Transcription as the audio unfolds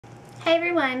Hey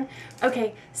everyone!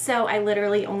 Okay, so I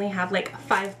literally only have like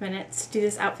 5 minutes to do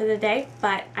this outfit of the day,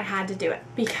 but I had to do it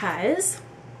because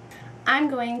I'm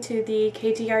going to the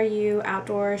KTRU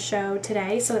outdoor show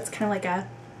today, so it's kind of like a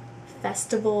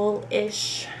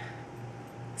festival-ish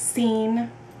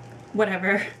scene,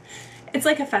 whatever. It's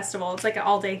like a festival, it's like an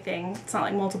all-day thing. It's not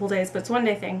like multiple days, but it's one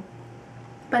day thing.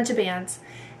 Bunch of bands.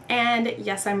 And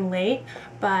yes, I'm late,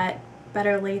 but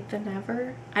better late than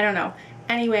never. I don't know.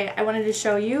 Anyway, I wanted to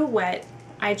show you what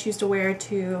I choose to wear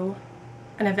to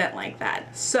an event like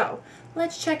that. So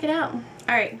let's check it out.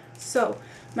 Alright, so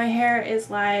my hair is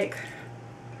like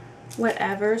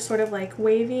whatever, sort of like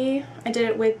wavy. I did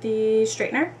it with the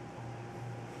straightener.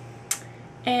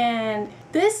 And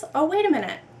this, oh wait a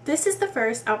minute. This is the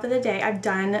first outfit of the day I've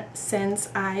done since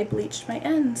I bleached my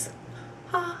ends.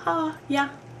 Ha ha, yeah,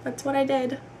 that's what I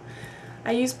did.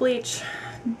 I used bleach.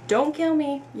 Don't kill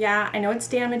me. Yeah, I know it's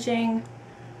damaging.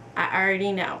 I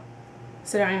already know.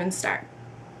 So don't even start.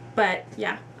 But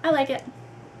yeah, I like it.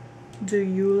 Do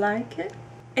you like it?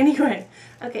 Anyway,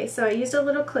 okay, so I used a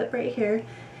little clip right here.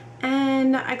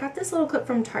 And I got this little clip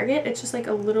from Target. It's just like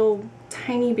a little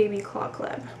tiny baby claw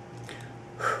clip.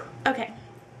 Okay,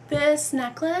 this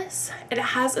necklace, it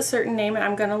has a certain name and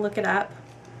I'm gonna look it up.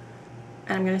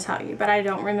 And I'm gonna tell you, but I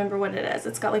don't remember what it is.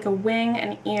 It's got like a wing,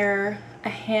 an ear, a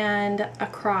hand, a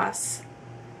cross,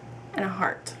 and a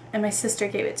heart. And my sister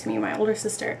gave it to me, my older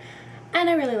sister. And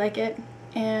I really like it.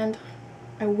 And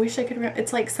I wish I could remember.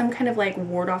 It's like some kind of like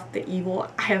ward off the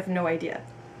evil. I have no idea.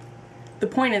 The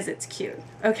point is it's cute.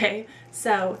 Okay,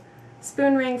 so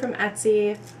spoon ring from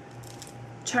Etsy,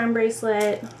 charm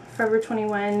bracelet, Forever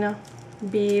 21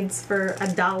 beads for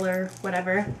 $1,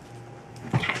 whatever.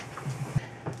 Okay.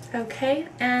 Okay,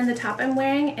 and the top I'm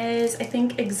wearing is, I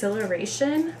think,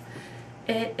 Exhilaration.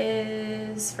 It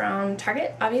is from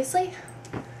Target, obviously.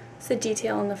 It's the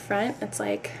detail on the front. It's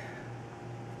like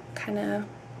kind of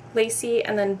lacy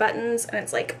and then buttons, and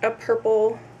it's like a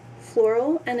purple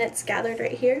floral, and it's gathered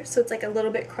right here, so it's like a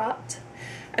little bit cropped.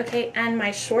 Okay, and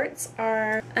my shorts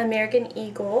are American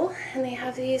Eagle, and they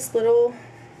have this little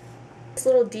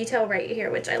detail right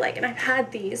here, which I like, and I've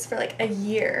had these for like a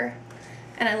year.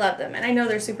 And I love them. And I know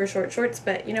they're super short shorts,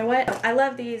 but you know what? I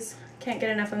love these. Can't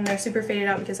get enough of them. They're super faded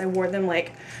out because I wore them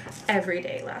like every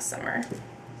day last summer.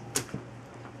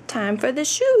 Time for the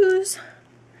shoes.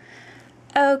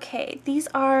 Okay, these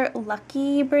are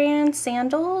Lucky brand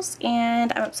sandals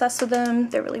and I'm obsessed with them.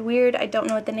 They're really weird. I don't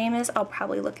know what the name is. I'll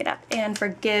probably look it up. And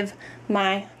forgive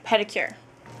my pedicure.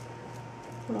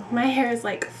 Well, my hair is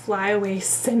like flyaway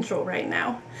central right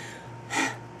now.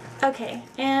 Okay,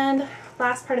 and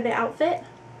last part of the outfit,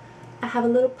 I have a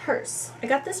little purse. I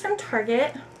got this from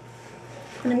Target,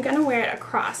 and I'm gonna wear it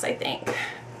across, I think.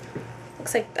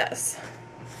 Looks like this.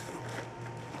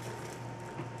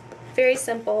 Very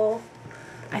simple.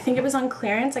 I think it was on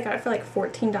clearance. I got it for like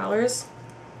 $14,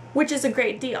 which is a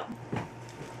great deal.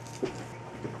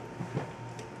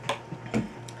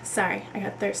 Sorry, I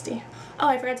got thirsty. Oh,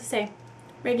 I forgot to say,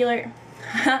 regular,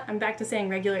 I'm back to saying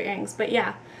regular earrings, but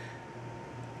yeah,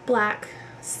 black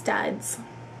studs,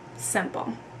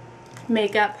 simple.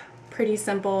 Makeup, pretty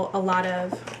simple, a lot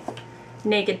of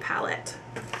Naked palette.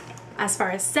 As far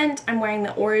as scent, I'm wearing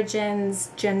the Origins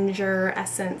Ginger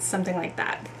Essence, something like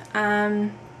that.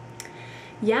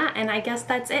 Yeah, and I guess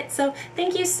that's it. So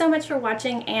thank you so much for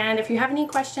watching, and if you have any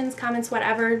questions, comments,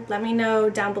 whatever, let me know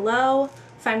down below.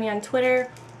 Find me on Twitter,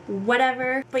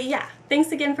 whatever. But yeah,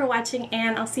 thanks again for watching,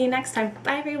 and I'll see you next time.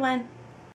 Bye everyone.